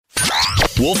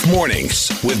Wolf Mornings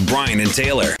with Brian and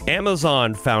Taylor.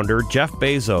 Amazon founder Jeff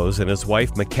Bezos and his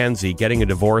wife Mackenzie getting a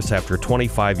divorce after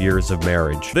 25 years of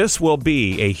marriage. This will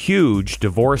be a huge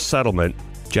divorce settlement.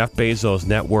 Jeff Bezos'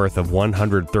 net worth of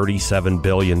 $137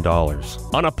 billion.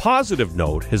 On a positive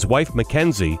note, his wife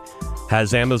Mackenzie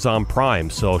has Amazon Prime,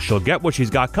 so she'll get what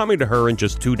she's got coming to her in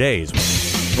just 2 days.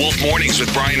 Wolf Mornings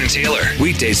with Brian and Taylor.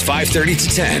 Weekdays 5:30 to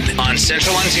 10 on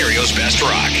Central Ontario's Best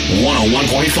Rock.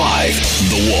 101.5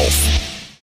 The Wolf.